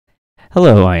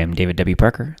Hello, I am David W.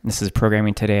 Parker. This is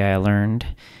Programming Today I Learned,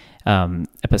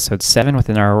 episode 7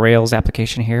 within our Rails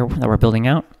application here that we're building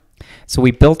out. So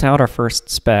we built out our first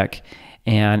spec,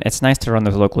 and it's nice to run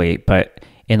those locally, but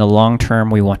in the long term,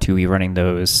 we want to be running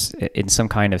those in some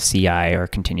kind of CI or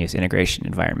continuous integration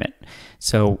environment.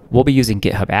 So we'll be using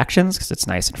Github Actions because it's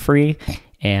nice and free,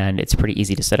 and it's pretty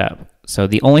easy to set up. So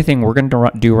the only thing we're going to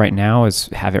do right now is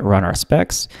have it run our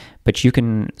specs, but you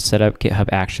can set up GitHub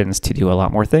Actions to do a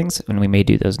lot more things, and we may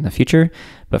do those in the future.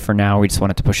 But for now, we just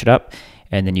wanted to push it up,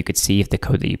 and then you could see if the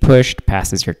code that you pushed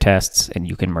passes your tests, and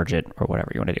you can merge it or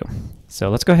whatever you want to do. So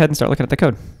let's go ahead and start looking at the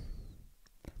code.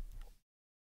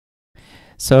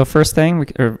 So first thing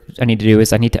I need to do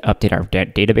is I need to update our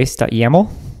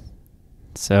database.yaml.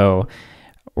 So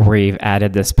we've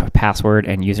added this password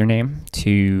and username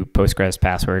to Postgres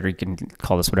password, or you can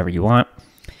call this whatever you want.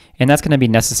 And that's going to be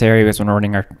necessary because when we're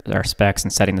running our specs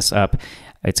and setting this up,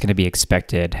 it's going to be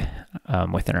expected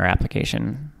within our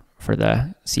application for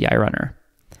the CI runner.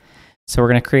 So we're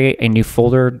going to create a new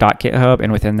folder, .github,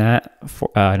 and within that,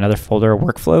 another folder,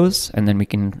 workflows, and then we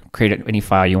can create any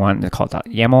file you want and call it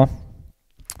 .yaml.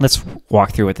 Let's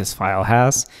walk through what this file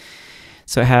has.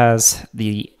 So it has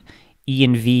the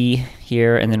env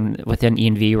here, and then within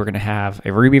env, we're going to have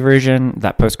a Ruby version,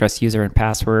 that Postgres user and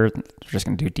password. We're just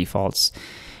going to do defaults.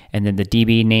 And then the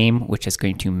DB name, which is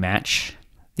going to match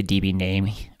the DB name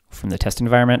from the test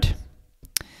environment.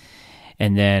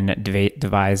 And then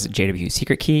devise JW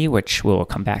secret key, which we'll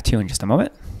come back to in just a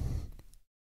moment.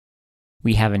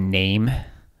 We have a name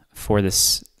for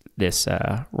this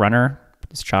runner,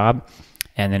 this job.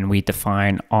 And then we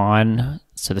define on,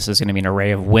 so this is going to be an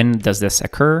array of when does this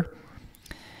occur,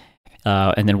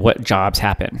 and then what jobs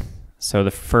happen. So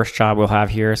the first job we'll have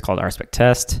here is called RSpec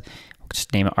test. We'll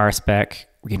just name it RSpec.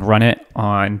 We can run it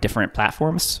on different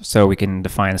platforms. So we can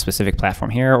define a specific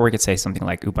platform here, or we could say something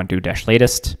like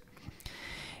Ubuntu-latest.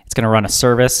 It's going to run a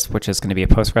service, which is going to be a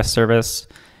Postgres service,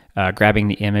 grabbing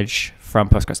the image from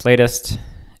Postgres latest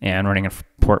and running a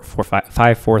port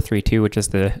 5432, which is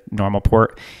the normal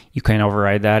port. You can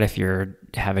override that if you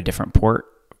have a different port.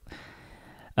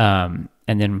 And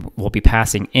then we'll be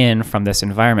passing in from this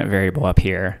environment variable up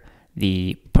here,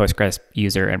 the Postgres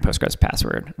user and Postgres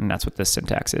password. And that's what this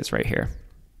syntax is right here.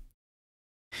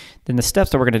 Then the steps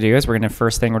that we're going to do is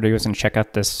first thing we're going to do is check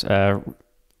out this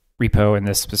repo in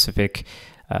this specific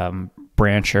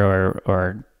branch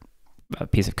or a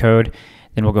piece of code.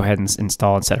 Then we'll go ahead and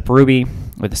install and set up Ruby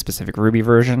with a specific Ruby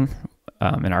version.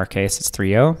 In our case, it's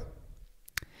 3.0.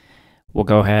 We'll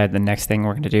go ahead, the next thing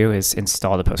we're going to do is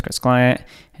install the Postgres client,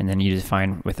 and then you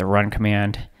define with the run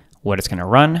command what it's going to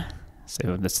run.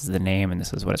 So this is the name and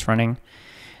this is what it's running.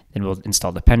 Then we'll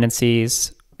install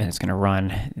dependencies, and it's going to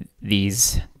run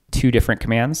these two different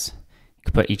commands. You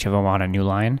can put each of them on a new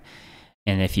line.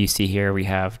 And if you see here, we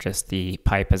have just the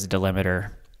pipe as a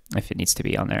delimiter if it needs to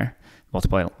be on there,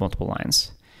 multiple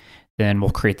lines. Then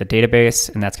we'll create the database,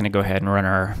 and that's going to go ahead and run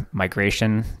our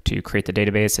migration to create the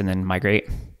database and then migrate.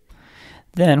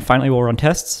 Then finally, we'll run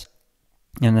tests,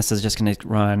 and this is just going to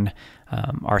run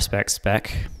RSpec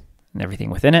spec and everything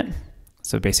within it.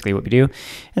 So basically what we do.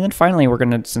 And then finally, we're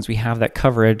going to, since we have that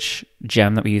coverage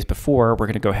gem that we used before, we're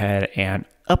going to go ahead and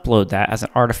upload that as an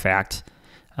artifact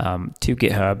to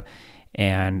GitHub,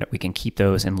 and we can keep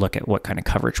those and look at what kind of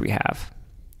coverage we have.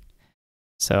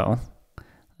 So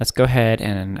let's go ahead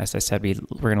and, as I said, we're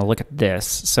going to look at this.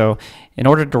 So in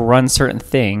order to run certain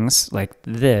things like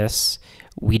this,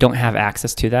 we don't have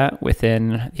access to that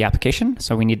within the application.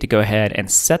 So we need to go ahead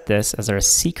and set this as our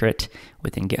secret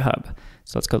within GitHub.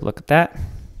 So let's go look at that.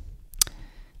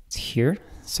 It's here.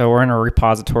 So we're in our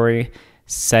repository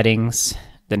settings,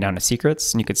 then down to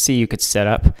secrets. And you could see you could set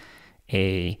up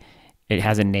it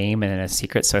has a name and then a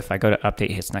secret. So if I go to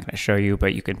update, it's not going to show you,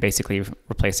 but you can basically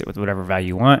replace it with whatever value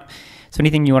you want. So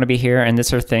anything you want to be here, and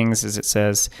these are things, as it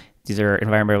says, these are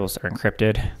environment variables are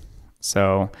encrypted.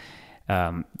 So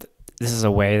this is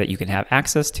a way that you can have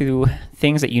access to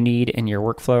things that you need in your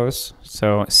workflows.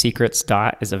 So secrets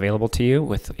dot is available to you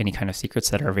with any kind of secrets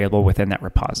that are available within that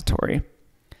repository.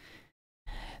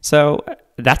 So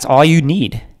that's all you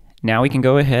need. Now we can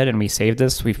go ahead and we save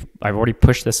this. I've already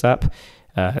pushed this up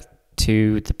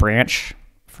to the branch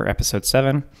for episode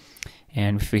 7.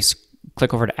 And if we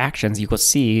click over to actions, you will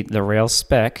see the Rails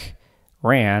spec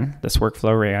ran, this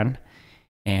workflow ran,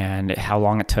 and how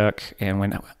long it took and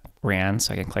when it ran,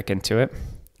 so I can click into it.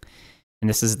 And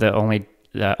this is the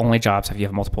only jobs. If you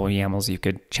have multiple YAMLs, you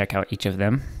could check out each of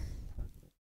them.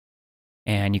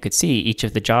 And you could see each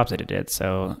of the jobs that it did.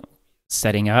 So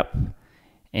setting up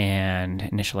and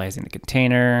initializing the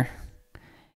container.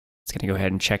 It's going to go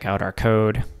ahead and check out our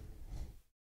code.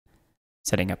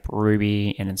 setting up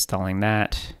Ruby and installing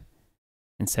that,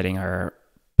 and setting our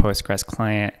Postgres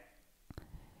client,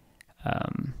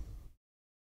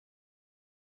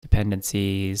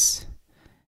 dependencies,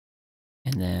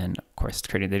 and then of course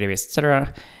creating the database,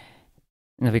 etc.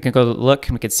 And if we can go look,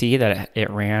 we can see that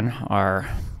it ran our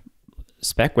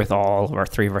spec with all of our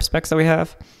 3 of our specs that we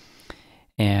have.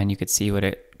 And you could see what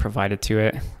it provided to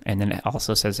it. And then it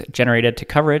also says it generated to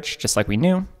coverage, just like we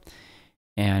knew.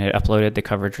 And it uploaded the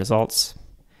coverage results.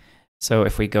 So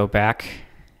if we go back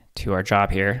to our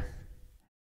job here,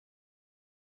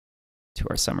 to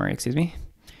our summary, excuse me,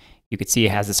 you could see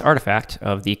it has this artifact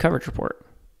of the coverage report.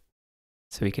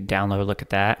 So we could download, look at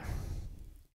that.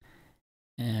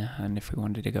 And if we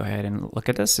wanted to go ahead and look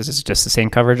at this is just the same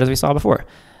coverage as we saw before.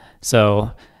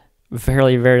 So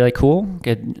very, very cool.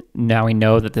 Good. Now we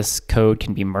know that this code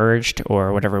can be merged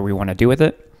or whatever we want to do with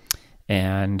it,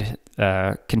 and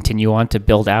continue on to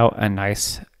build out a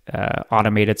nice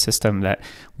automated system that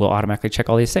will automatically check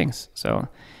all these things. So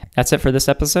that's it for this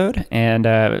episode. And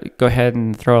go ahead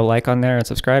and throw a like on there and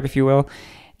subscribe if you will.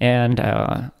 And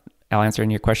I'll answer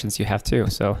any questions you have too.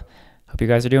 So hope you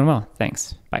guys are doing well.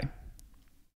 Thanks. Bye.